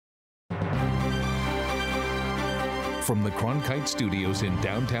From the Cronkite studios in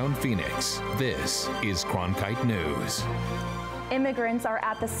downtown Phoenix, this is Cronkite News. Immigrants are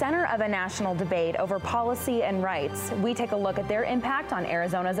at the center of a national debate over policy and rights. We take a look at their impact on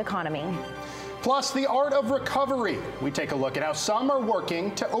Arizona's economy. Plus, the art of recovery. We take a look at how some are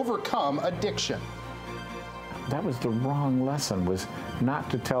working to overcome addiction. That was the wrong lesson, was not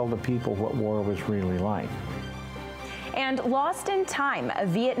to tell the people what war was really like. And lost in time, a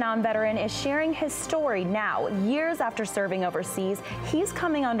Vietnam veteran is sharing his story now. Years after serving overseas, he's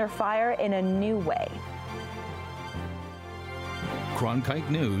coming under fire in a new way. Cronkite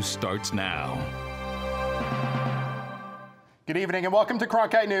News starts now. Good evening and welcome to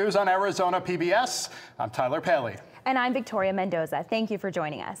Cronkite News on Arizona PBS. I'm Tyler Paley. And I'm Victoria Mendoza. Thank you for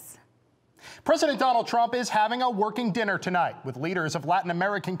joining us. President Donald Trump is having a working dinner tonight with leaders of Latin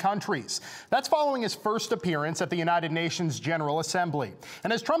American countries. That's following his first appearance at the United Nations General Assembly.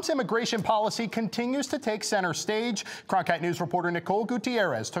 And as Trump's immigration policy continues to take center stage, Cronkite News reporter Nicole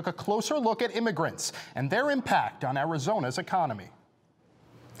Gutierrez took a closer look at immigrants and their impact on Arizona's economy.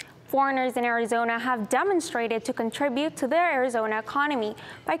 Foreigners in Arizona have demonstrated to contribute to their Arizona economy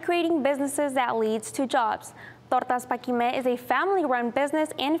by creating businesses that leads to jobs. Tortas Paquime is a family-run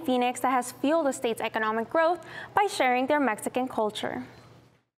business in Phoenix that has fueled the state's economic growth by sharing their Mexican culture.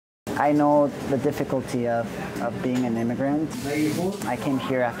 I know the difficulty of being an immigrant. I came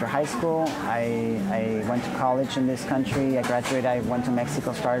here after high school. I went to college in this country. I graduated. I went to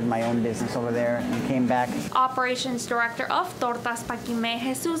Mexico, started my own business over there, and came back. Operations Director of Tortas Paquime,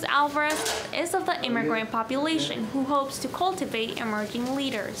 Jesus Alvarez, is of the immigrant population who hopes to cultivate emerging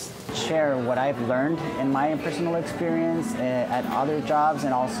leaders. Share what I've learned in my personal experience at other jobs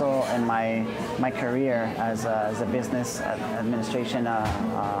and also in my career as a business administration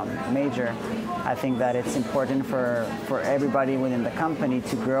major. I think that it's important for everybody within the company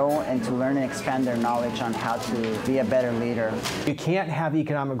to grow and to learn and expand their knowledge on how to be a better leader. You can't have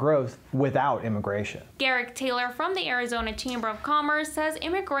economic growth without immigration. Garrick Taylor from the Arizona Chamber of Commerce says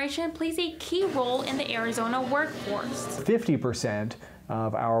immigration plays a key role in the Arizona workforce. 50%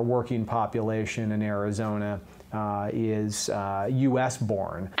 of our working population in Arizona is U.S.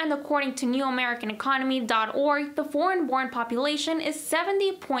 born. And according to newamericaneconomy.org, the foreign-born population is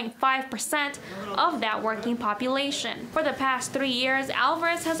 70.5% of that working population. For the past 3 years,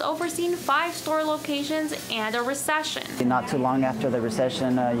 Alvarez has overseen 5 store locations and a recession. Not too long after the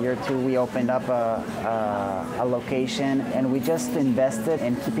recession, a year or two, we opened up a location, and we just invested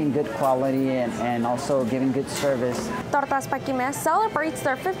in keeping good quality and also giving good service. Tortas Paquime celebrates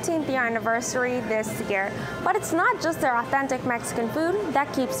their 15th year anniversary this year, but it's not just their authentic Mexican food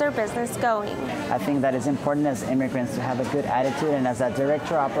that keeps their business going. I think that it's important as immigrants to have a good attitude, and as a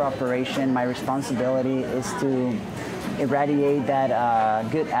director of operation, my responsibility is to irradiate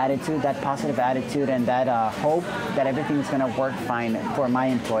that good attitude, that positive attitude, and that hope that everything's going to work fine for my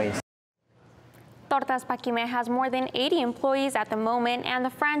employees. Tortas Paquime has more than 80 employees at the moment, and the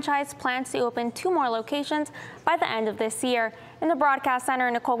franchise plans to open 2 more locations by the end of this year. In the broadcast center,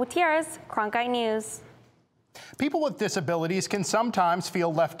 Nicole Gutierrez, Cronkite News. People with disabilities can sometimes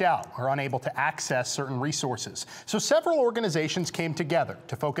feel left out or unable to access certain resources. So several organizations came together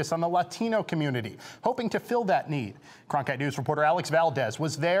to focus on the Latino community, hoping to fill that need. Cronkite News reporter Alex Valdez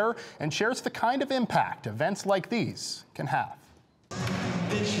was there and shares the kind of impact events like these can have.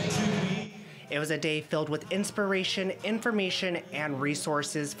 It was a day filled with inspiration, information, and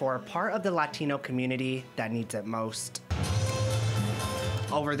resources for a part of the Latino community that needs it most.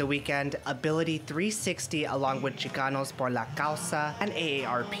 Over the weekend, Ability 360, along with Chicanos por la Causa and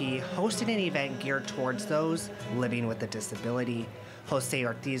AARP, hosted an event geared towards those living with a disability. Jose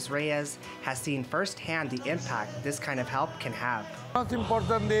Ortiz Reyes has seen firsthand the impact this kind of help can have. Most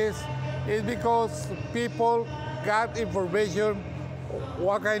important is because people got information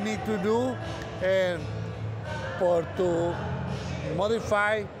what I need to do and to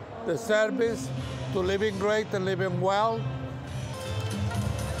modify the service to living great and living well.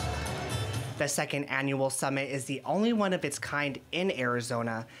 The second annual summit is the only one of its kind in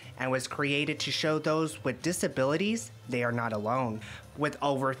Arizona and was created to show those with disabilities they are not alone. With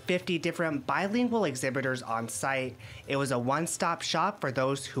over 50 different bilingual exhibitors on site, it was a one-stop shop for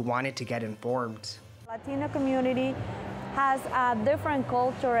those who wanted to get informed. Latino community has a different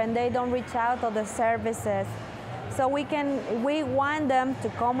culture and they don't reach out to the services. So we want them to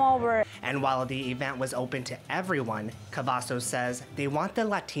come over. And while the event was open to everyone, Cavazos says they want the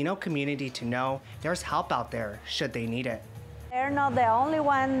Latino community to know there's help out there should they need it. They're not the only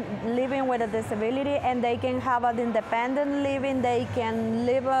one living with a disability, and they can have an independent living. They can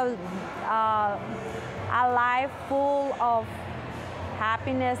live a life full of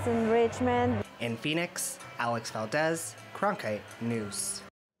happiness, enrichment. In Phoenix, Alex Valdez, Cronkite News.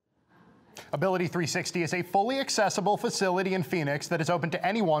 Ability 360 is a fully accessible facility in Phoenix that is open to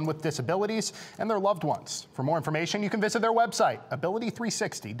anyone with disabilities and their loved ones. For more information, you can visit their website,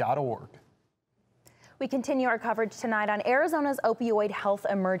 ability360.org. We continue our coverage tonight on Arizona's opioid health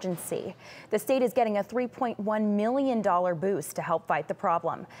emergency. The state is getting a $3.1 million boost to help fight the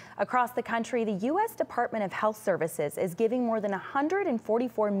problem. Across the country, the U.S. Department of Health Services is giving more than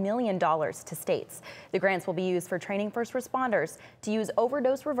 $144 million to states. The grants will be used for training first responders to use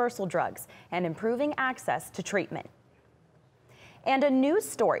overdose reversal drugs and improving access to treatment. And a news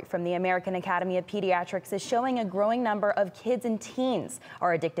story from the American Academy of Pediatrics is showing a growing number of kids and teens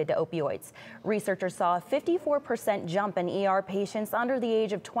are addicted to opioids. Researchers saw a 54% jump in ER patients under the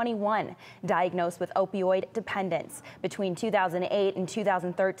age of 21 diagnosed with opioid dependence. Between 2008 and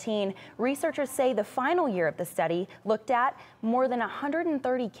 2013, researchers say the final year of the study looked at more than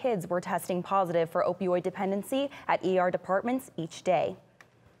 130 kids were testing positive for opioid dependency at ER departments each day.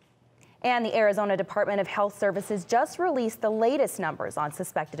 And the Arizona Department of Health Services just released the latest numbers on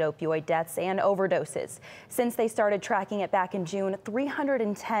suspected opioid deaths and overdoses. Since they started tracking it back in June,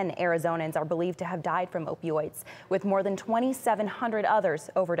 310 Arizonans are believed to have died from opioids, with more than 2,700 others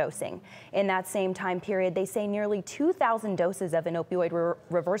overdosing. In that same time period, they say nearly 2,000 doses of an opioid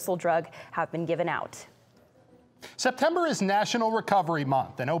reversal drug have been given out. September is National Recovery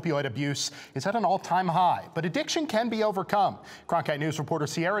Month, and opioid abuse is at an all-time high, but addiction can be overcome. Cronkite News reporter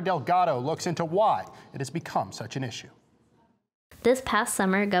Sierra Delgado looks into why it has become such an issue. This past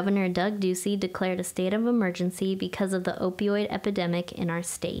summer, Governor Doug Ducey declared a state of emergency because of the opioid epidemic in our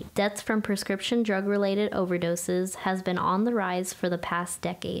state. Deaths from prescription drug-related overdoses has been on the rise for the past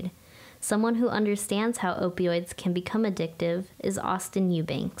decade. Someone who understands how opioids can become addictive is Austin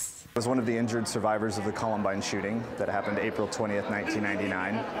Eubanks. I was one of the injured survivors of the Columbine shooting that happened April 20th,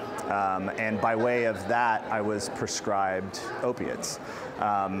 1999. And by way of that, I was prescribed opiates.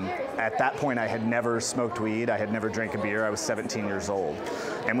 At that point, I had never smoked weed. I had never drank a beer. I was 17 years old.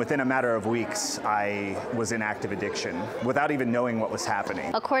 And within a matter of weeks, I was in active addiction without even knowing what was happening.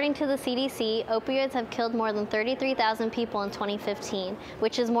 According to the CDC, opioids have killed more than 33,000 people in 2015,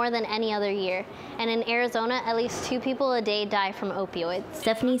 which is more than any other year. And in Arizona, at least 2 people a day die from opioids.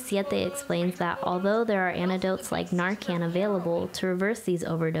 Stephanie Siete explains that although there are antidotes like Narcan available to reverse these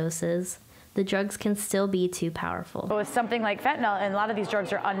overdoses, the drugs can still be too powerful. But with something like fentanyl, and a lot of these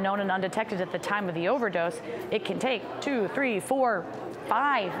drugs are unknown and undetected at the time of the overdose, it can take 2, 3, 4,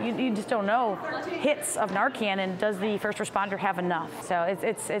 5. You just don't know hits of Narcan, and does the first responder have enough? So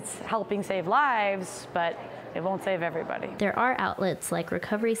it's helping save lives, but it won't save everybody. There are outlets like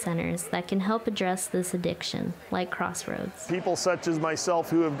recovery centers that can help address this addiction, like Crossroads. People such as myself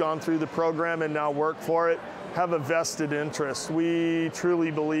who have gone through the program and now work for it have a vested interest. We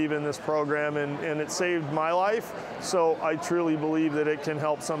truly believe in this program, and it saved my life, so I truly believe that it can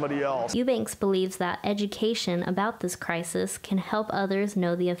help somebody else. Eubanks believes that education about this crisis can help others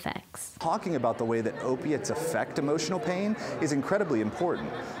know the effects. Talking about the way that opiates affect emotional pain is incredibly important,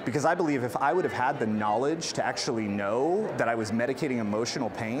 because I believe if I would have had the knowledge to actually know that I was medicating emotional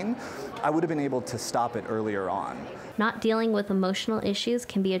pain, I would have been able to stop it earlier on. Not dealing with emotional issues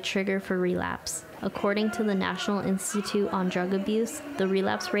can be a trigger for relapse. According to the National Institute on Drug Abuse, the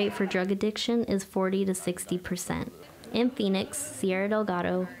relapse rate for drug addiction is 40 to 60%. In Phoenix, Sierra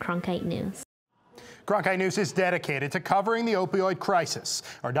Delgado, Cronkite News. Cronkite News is dedicated to covering the opioid crisis.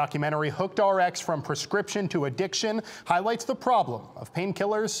 Our documentary, Hooked RX From Prescription to Addiction, highlights the problem of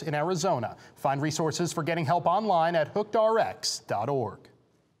painkillers in Arizona. Find resources for getting help online at hookedrx.org.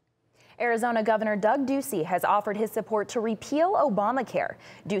 Arizona Governor Doug Ducey has offered his support to repeal Obamacare.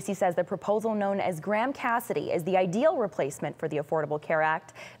 Ducey says the proposal known as Graham Cassidy is the ideal replacement for the Affordable Care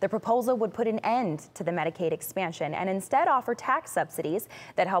Act. The proposal would put an end to the Medicaid expansion and instead offer tax subsidies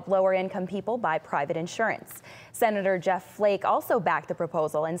that help lower-income people buy private insurance. Senator Jeff Flake also backed the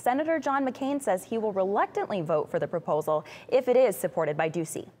proposal, and Senator John McCain says he will reluctantly vote for the proposal if it is supported by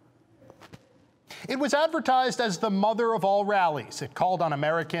Ducey. It was advertised as the mother of all rallies. It called on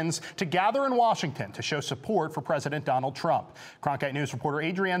Americans to gather in Washington to show support for President Donald Trump. Cronkite News reporter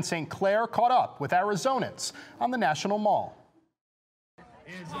Adrienne St. Clair caught up with Arizonans on the National Mall.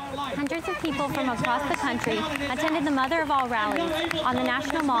 Hundreds of people from across the country attended the Mother of All rallies on the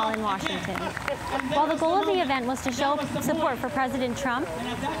National Mall in Washington. While the goal of the event was to show support for President Trump,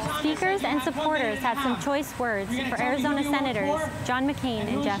 speakers and supporters had some choice words for Arizona Senators John McCain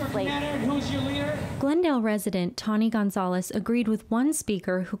and Jeff Flake. Glendale resident Tawny Gonzalez agreed with one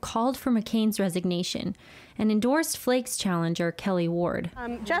speaker who called for McCain's resignation and endorsed Flake's challenger, Kelly Ward.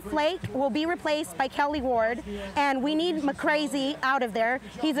 Jeff Flake will be replaced by Kelly Ward, and we need McCrazy out of there.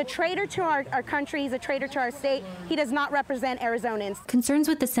 He's a traitor to our country. He's a traitor to our state. He does not represent Arizonans. Concerns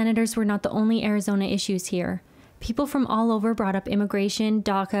with the senators were not the only Arizona issues here. People from all over brought up immigration,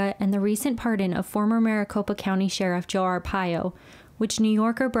 DACA, and the recent pardon of former Maricopa County Sheriff Joe Arpaio, which New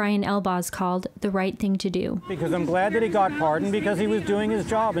Yorker Brian Elbaz called the right thing to do. Because I'm glad that he got pardoned because he was doing his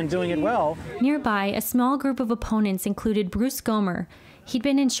job and doing it well. Nearby, a small group of opponents included Bruce Gomer. He'd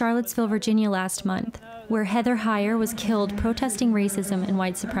been in Charlottesville, Virginia last month, where Heather Heyer was killed protesting racism and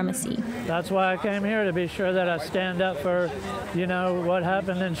white supremacy. That's why I came here, to be sure that I stand up for, you know, what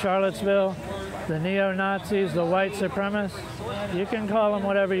happened in Charlottesville, the neo-Nazis, the white supremacists. You can call them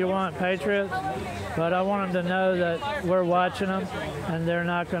whatever you want, patriots, but I want them to know that we're watching them and they're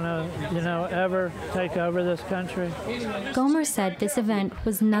not going to, you know, ever take over this country. Gomer said this event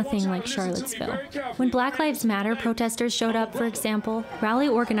was nothing like Charlottesville. When Black Lives Matter protesters showed up, for example, rally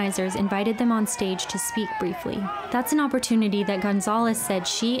organizers invited them on stage to speak briefly. That's an opportunity that Gonzalez said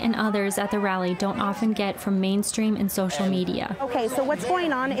she and others at the rally don't often get from mainstream and social media. Okay, so what's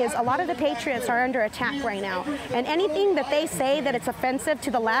going on is a lot of the patriots are under attack right now, and anything that they say that it's offensive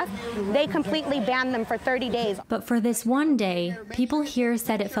to the left, they completely ban them for 30 days. But for this one day, people here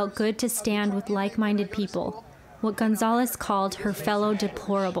said it felt good to stand with like-minded people, what Gonzalez called her fellow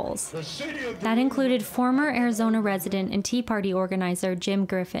deplorables. That included former Arizona resident and Tea Party organizer Jim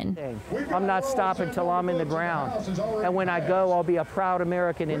Griffin. I'm not stopping till I'm in the ground. And when I go, I'll be a proud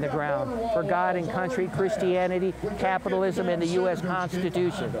American in the ground for God and country, Christianity, capitalism, and the U.S.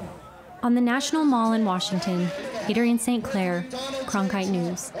 Constitution. On the National Mall in Washington, Adrienne St. Clair, Cronkite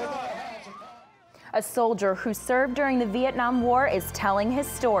News. A soldier who served during the Vietnam War is telling his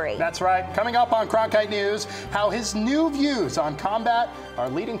story. That's right. Coming up on Cronkite News, how his new views on combat are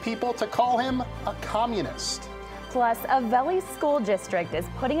leading people to call him a communist. Plus, a Valley school district is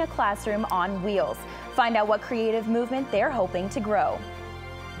putting a classroom on wheels. Find out what creative movement they're hoping to grow.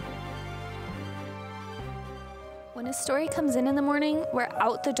 When a story comes in the morning, we're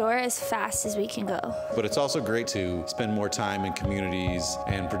out the door as fast as we can go. But it's also great to spend more time in communities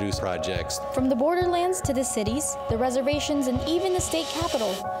and produce projects. From the borderlands to the cities, the reservations, and even the state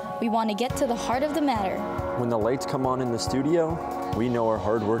capitol, we want to get to the heart of the matter. When the lights come on in the studio, we know our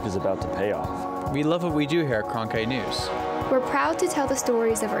hard work is about to pay off. We love what we do here at Cronkite News. We're proud to tell the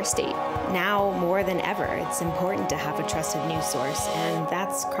stories of our state. Now more than ever, it's important to have a trusted news source, and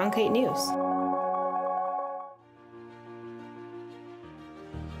that's Cronkite News.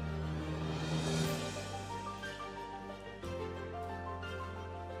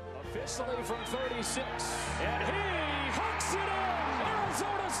 Officially from 36, and he hooks it in.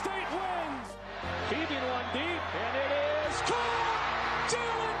 Arizona State wins. Keeping one deep, and it is caught.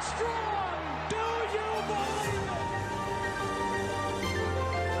 Jalen Strong. Do you believe it?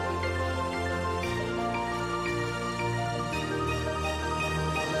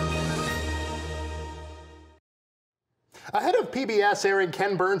 Ahead of PBS airing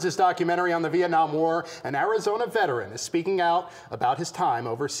Ken Burns' documentary on the Vietnam War, an Arizona veteran is speaking out about his time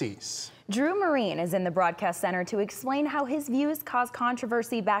overseas. Drew Marine is in the broadcast center to explain how his views caused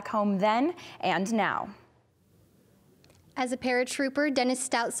controversy back home then and now. As a paratrooper, Dennis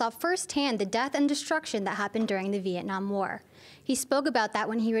Stout saw firsthand the death and destruction that happened during the Vietnam War. He spoke about that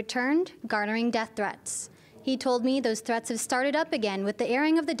when he returned, garnering death threats. He told me those threats have started up again with the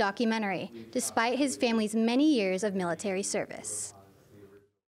airing of the documentary, despite his family's many years of military service.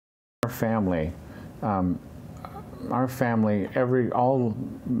 Our family, all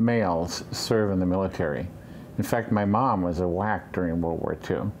males serve in the military. In fact, my mom was a WAC during World War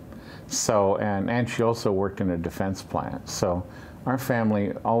II. So, and she also worked in a defense plant. So our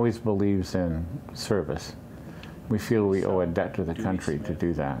family always believes in service. We feel we owe a debt to the country to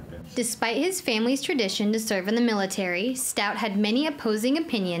do that. Despite his family's tradition to serve in the military, Stout had many opposing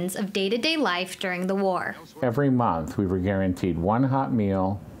opinions of day-to-day life during the war. Every month we were guaranteed one hot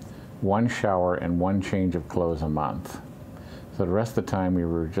meal, one shower, and one change of clothes a month. So the rest of the time we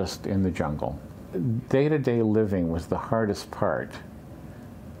were just in the jungle. Day-to-day living was the hardest part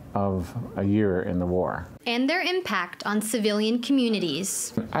of a year in the war. And their impact on civilian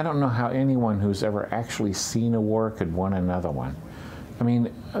communities. I don't know how anyone who's ever actually seen a war could want another one. I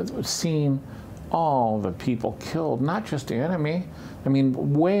mean, seeing all the people killed, not just the enemy. I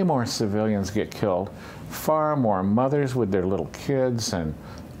mean, way more civilians get killed, far more mothers with their little kids and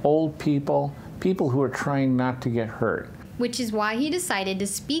old people, people who are trying not to get hurt. Which is why he decided to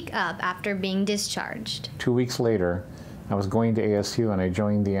speak up after being discharged. 2 weeks later, I was going to ASU and I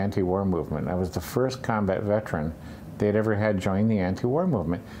joined the anti-war movement. I was the first combat veteran they'd ever had join the anti-war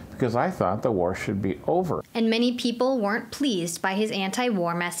movement, because I thought the war should be over. And many people weren't pleased by his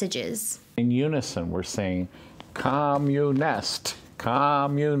anti-war messages. In unison, we're saying, communist,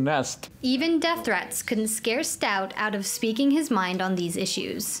 communist. Even death threats couldn't scare Stout out of speaking his mind on these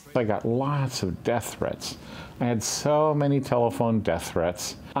issues. I got lots of death threats. I had so many telephone death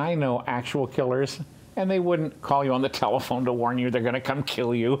threats. I know actual killers, and they wouldn't call you on the telephone to warn you they're going to come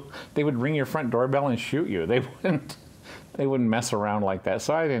kill you. They would ring your front doorbell and shoot you. They wouldn't mess around like that.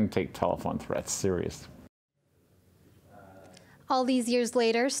 So I didn't take telephone threats serious. All these years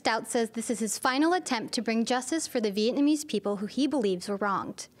later, Stout says this is his final attempt to bring justice for the Vietnamese people who he believes were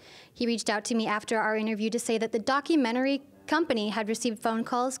wronged. He reached out to me after our interview to say that the documentary company had received phone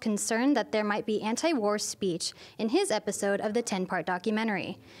calls concerned that there might be anti-war speech in his episode of the 10-part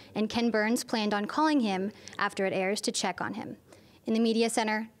documentary, and Ken Burns planned on calling him after it airs to check on him. In the Media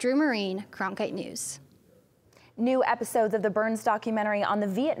Center, Drew Marine, Cronkite News. New episodes of the Burns documentary on the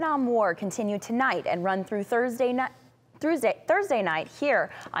Vietnam War continue tonight and run through Thursday night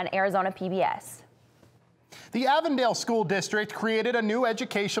here on Arizona PBS. The Avondale School District created a new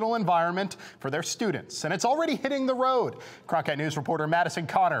educational environment for their students, and it's already hitting the road. Cronkite News reporter Madison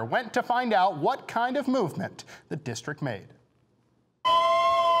Connor went to find out what kind of movement the district made.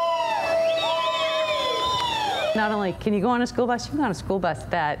 Not only can you go on a school bus, you can go on a school bus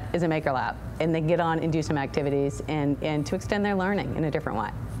that is a Maker Lab, and they get on and do some activities and to extend their learning in a different way.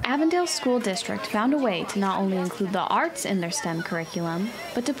 Avondale School District found a way to not only include the arts in their STEM curriculum,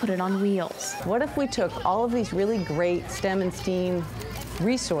 but to put it on wheels. What if we took all of these really great STEM and STEAM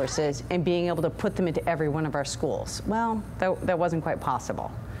resources and being able to put them into every one of our schools? Well, that wasn't quite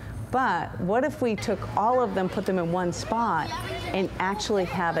possible. But what if we took all of them, put them in one spot, and actually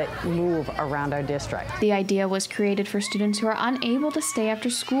have it move around our district? The idea was created for students who are unable to stay after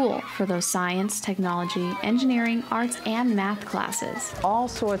school for those science, technology, engineering, arts, and math classes. All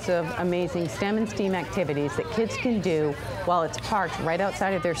sorts of amazing STEM and STEAM activities that kids can do while it's parked right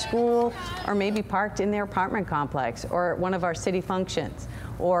outside of their school, or maybe parked in their apartment complex, or at one of our city functions,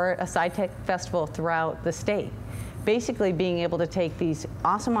 or a sci-tech festival throughout the state. Basically being able to take these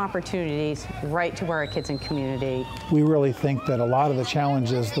awesome opportunities right to where our kids and community. We really think that a lot of the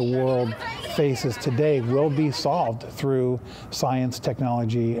challenges the world faces today will be solved through science,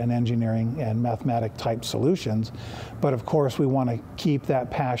 technology, and engineering and mathematic type solutions. But of course, we want to keep that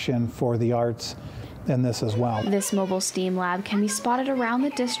passion for the arts in this as well. This mobile STEAM lab can be spotted around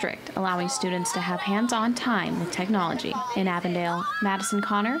the district, allowing students to have hands-on time with technology. In Avondale, Madison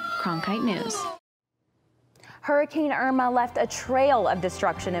Connor, Cronkite News. Hurricane Irma left a trail of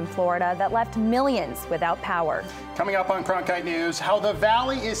destruction in Florida that left millions without power. Coming up on Cronkite News, how the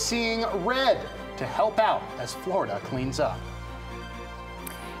Valley is seeing red to help out as Florida cleans up.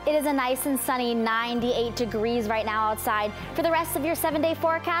 It is a nice and sunny 98 degrees right now outside. For the rest of your 7-day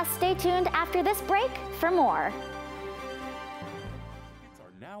forecast, stay tuned after this break for more.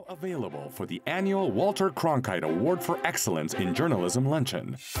 Now available for the annual Walter Cronkite Award for Excellence in Journalism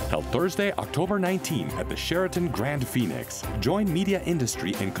Luncheon, held Thursday, October 19 at the Sheraton Grand Phoenix. Join media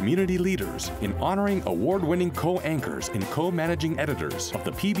industry and community leaders in honoring award-winning co-anchors and co-managing editors of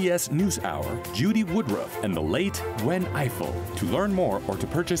the PBS NewsHour, Judy Woodruff and the late Gwen Eiffel. To learn more or to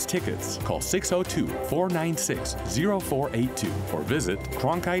purchase tickets, call 602-496-0482 or visit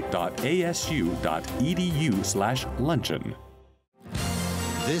cronkite.asu.edu/luncheon.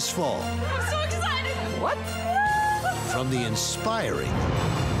 This fall. I'm so excited! What? From the inspiring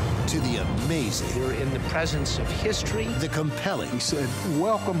to the amazing. You're in the presence of history. The compelling. He said,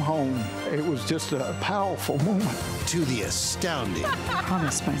 "Welcome home." It was just a powerful moment. To the astounding. I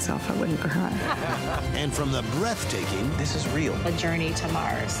promised myself I wouldn't cry. And from the breathtaking. This is real. A journey to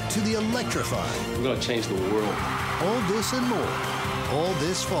Mars. To the electrifying. We're going to change the world. All this and more. All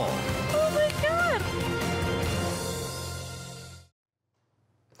this fall. Oh my God!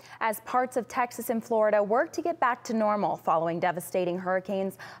 As parts of Texas and Florida work to get back to normal following devastating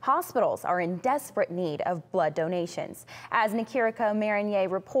hurricanes, hospitals are in desperate need of blood donations. As Nikirika Marinier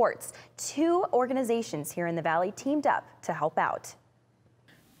reports, 2 organizations here in the Valley teamed up to help out.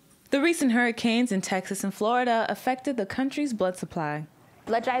 The recent hurricanes in Texas and Florida affected the country's blood supply.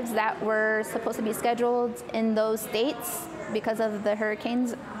 Blood drives that were supposed to be scheduled in those states because of the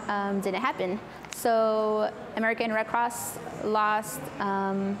hurricanes didn't happen. So American Red Cross lost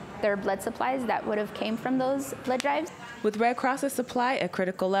their blood supplies that would have came from those blood drives. With Red Cross's supply at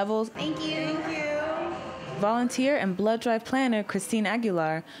critical levels, Thank you. volunteer and blood drive planner Christine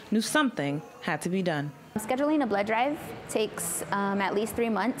Aguilar knew something had to be done. Scheduling a blood drive takes at least 3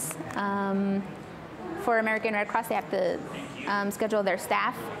 months. For American Red Cross, they have to schedule their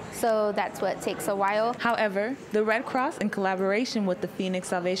staff, so that's what takes a while. However, the Red Cross, in collaboration with the Phoenix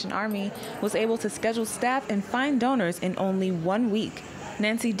Salvation Army, was able to schedule staff and find donors in only 1 week.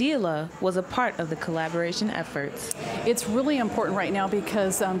 Nancy Dila was a part of the collaboration efforts. It's really important right now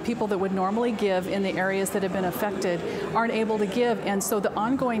because people that would normally give in the areas that have been affected aren't able to give, and so the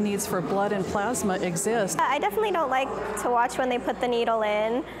ongoing needs for blood and plasma exist. I definitely don't like to watch when they put the needle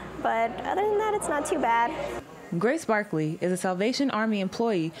in, but other than that, it's not too bad. Grace Barkley is a Salvation Army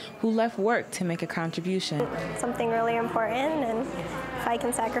employee who left work to make a contribution. Something really important, and if I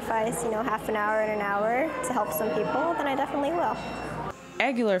can sacrifice, half an hour and an hour to help some people, then I definitely will.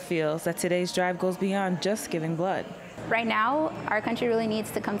 Aguilar feels that today's drive goes beyond just giving blood. Right now, our country really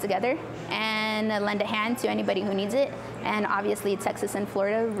needs to come together and lend a hand to anybody who needs it. And obviously, Texas and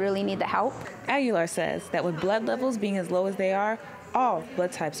Florida really need the help. Aguilar says that with blood levels being as low as they are, all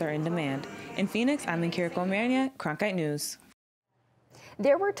blood types are in demand. In Phoenix, I'm Nkiriko Marinia, Cronkite News.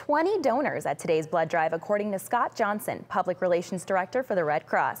 There were 20 donors at today's blood drive, according to Scott Johnson, Public Relations Director for the Red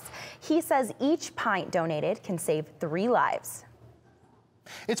Cross. He says each pint donated can save 3 lives.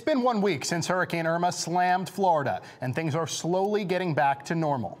 It's been 1 week since Hurricane Irma slammed Florida, and things are slowly getting back to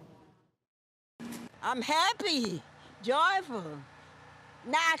normal. I'm happy, joyful.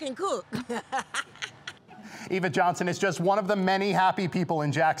 Now I can cook. Eva Johnson is just one of the many happy people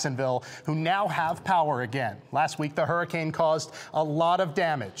in Jacksonville who now have power again. Last week, the hurricane caused a lot of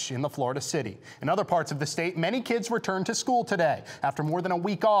damage in the Florida city. In other parts of the state, many kids returned to school today after more than a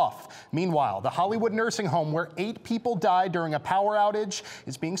week off. Meanwhile, the Hollywood nursing home where 8 people died during a power outage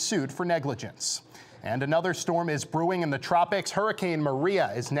is being sued for negligence. And another storm is brewing in the tropics. Hurricane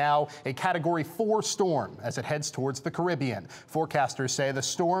Maria is now a Category 4 storm as it heads towards the Caribbean. Forecasters say the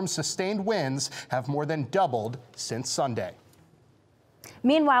storm's sustained winds have more than doubled since Sunday.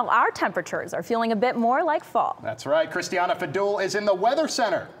 Meanwhile, our temperatures are feeling a bit more like fall. That's right. Christiana Fadul is in the Weather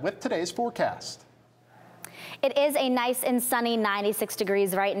Center with today's forecast. It is a nice and sunny 96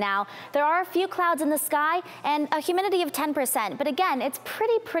 degrees right now. There are a few clouds in the sky and a humidity of 10%, but again, it's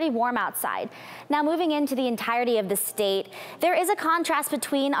pretty warm outside. Now moving into the entirety of the state, there is a contrast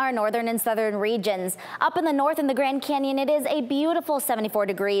between our northern and southern regions. Up in the north in the Grand Canyon, it is a beautiful 74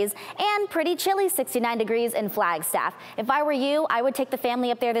 degrees and pretty chilly 69 degrees in Flagstaff. If I were you, I would take the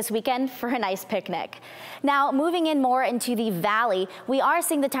family up there this weekend for a nice picnic. Now moving in more into the valley, we are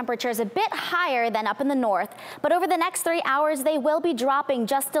seeing the temperatures a bit higher than up in the north. But over the next 3 hours, they will be dropping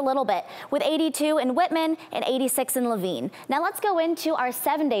just a little bit, with 82 in Whitman and 86 in Levine. Now let's go into our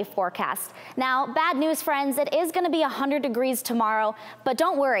 7-day forecast. Now, bad news, friends, it is going to be 100 degrees tomorrow, but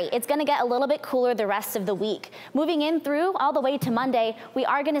don't worry, it's going to get a little bit cooler the rest of the week. Moving in through all the way to Monday, we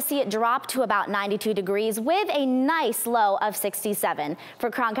are going to see it drop to about 92 degrees with a nice low of 67.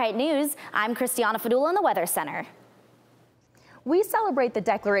 For Cronkite News, I'm Christiana Fadul in the Weather Center. We celebrate the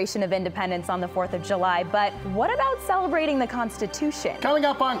Declaration of Independence on the 4th of July, but what about celebrating the Constitution? Coming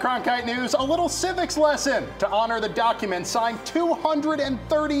up on Cronkite News, a little civics lesson to honor the document signed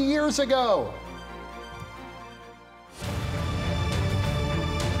 230 years ago.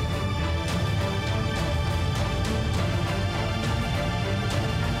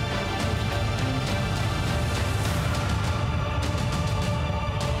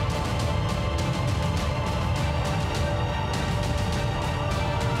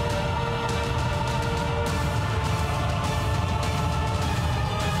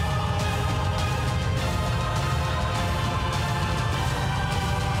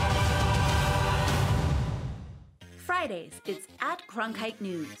 Fridays, it's at Cronkite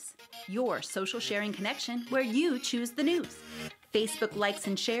News, your social sharing connection where you choose the news. Facebook likes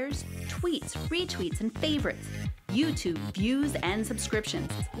and shares, tweets, retweets, and favorites. YouTube views and subscriptions.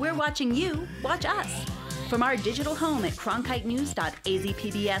 We're watching you watch us. From our digital home at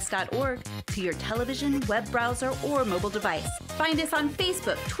cronkitenews.azpbs.org to your television, web browser, or mobile device. Find us on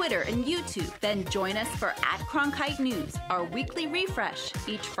Facebook, Twitter, and YouTube. Then join us for at Cronkite News, our weekly refresh,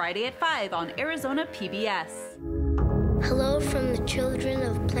 each Friday at 5 on Arizona PBS. Hello from the children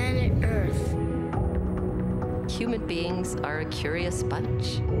of planet Earth. Human beings are a curious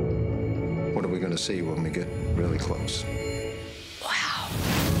bunch. What are we going to see when we get really close? Wow.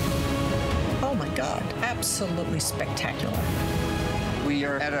 Oh my God, absolutely spectacular. We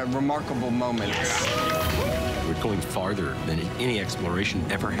are at a remarkable moment. We're going farther than any exploration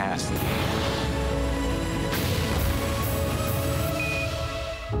ever has.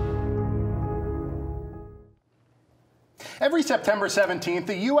 Every September 17th,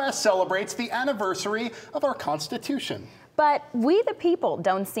 the U.S. celebrates the anniversary of our Constitution. But we the people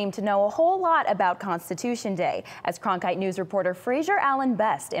don't seem to know a whole lot about Constitution Day, as Cronkite News reporter Fraser Allen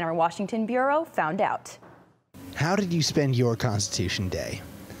Best in our Washington bureau found out. How did you spend your Constitution Day?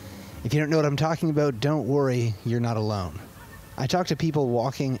 If you don't know what I'm talking about, don't worry, you're not alone. I talked to people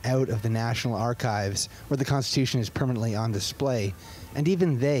walking out of the National Archives, where the Constitution is permanently on display, and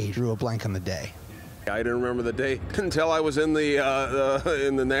even they drew a blank on the day. I didn't remember the day until I was in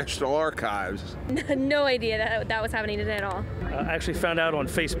the National Archives. No idea that was happening today at all. I actually found out on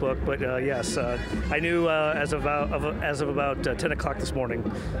Facebook, but yes, I knew as of about 10 o'clock this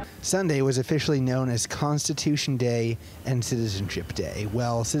morning. Sunday was officially known as Constitution Day and Citizenship Day.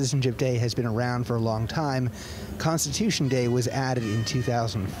 Well, Citizenship Day has been around for a long time. Constitution Day was added in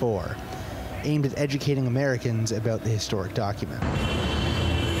 2004, aimed at educating Americans about the historic document.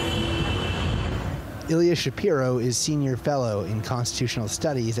 Ilya Shapiro is Senior Fellow in Constitutional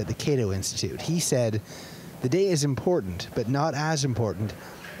Studies at the Cato Institute. He said, "The day is important, but not as important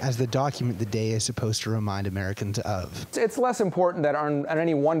as the document the day is supposed to remind Americans of." It's less important that on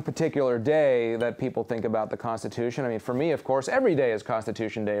any one particular day that people think about the Constitution. I mean, for me, of course, every day is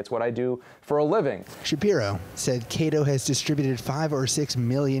Constitution Day. It's what I do for a living. Shapiro said Cato has distributed 5 or 6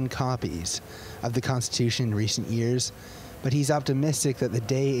 million copies of the Constitution in recent years, but he's optimistic that the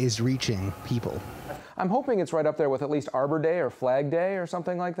day is reaching people. I'm hoping it's right up there with at least Arbor Day or Flag Day or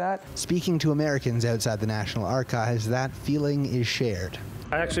something like that. Speaking to Americans outside the National Archives, that feeling is shared.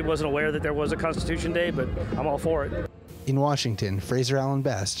 I actually wasn't aware that there was a Constitution Day, but I'm all for it. In Washington, Fraser Allen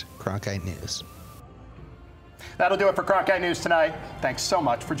Best, Cronkite News. That'll do it for Cronkite News tonight. Thanks so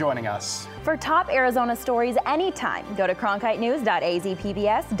much for joining us. For top Arizona stories anytime, go to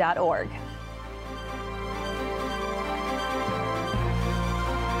cronkitenews.azpbs.org.